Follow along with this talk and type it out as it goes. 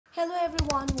Hello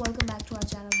everyone, welcome back to our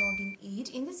channel Login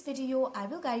 8. In this video, I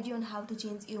will guide you on how to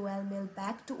change AOL mail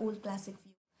back to old classic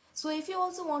view. So if you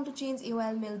also want to change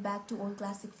AOL mail back to old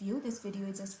classic view, this video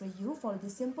is just for you. Follow the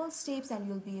simple steps and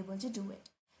you'll be able to do it.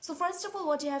 So first of all,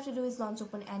 what you have to do is launch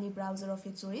open any browser of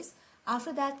your choice.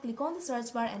 After that, click on the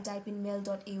search bar and type in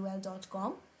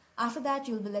mail.aol.com. After that,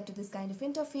 you'll be led to this kind of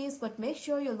interface, but make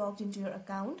sure you're logged into your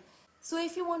account. So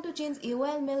if you want to change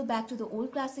AOL mail back to the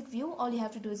old classic view, all you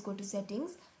have to do is go to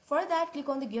settings. For that, click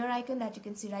on the gear icon that you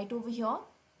can see right over here.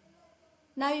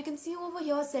 Now you can see over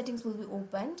here settings will be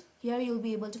opened. Here you'll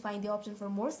be able to find the option for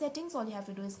more settings. All you have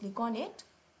to do is click on it.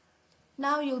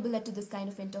 Now you'll be led to this kind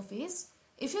of interface.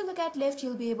 If you look at left,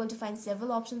 you'll be able to find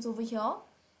several options over here.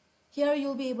 Here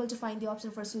you'll be able to find the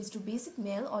option for switch to basic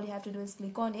mail. All you have to do is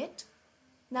click on it.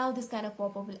 Now this kind of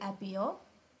pop-up will appear.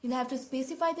 You'll have to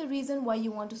specify the reason why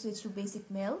you want to switch to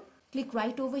basic mail. Click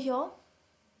right over here.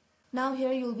 Now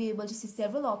here you'll be able to see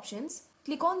several options.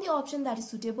 Click on the option that is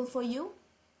suitable for you.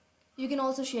 You can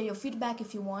also share your feedback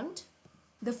if you want.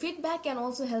 The feedback can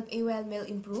also help AOL mail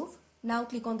improve. Now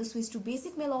click on the switch to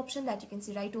basic mail option that you can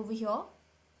see right over here.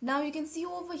 Now you can see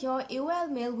over here AOL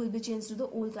mail will be changed to the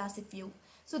old classic view.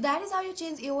 So that is how you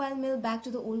change AOL mail back to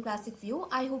the old classic view.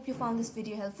 I hope you found this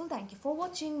video helpful. Thank you for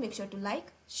watching. Make sure to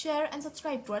like, share and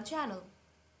subscribe to our channel.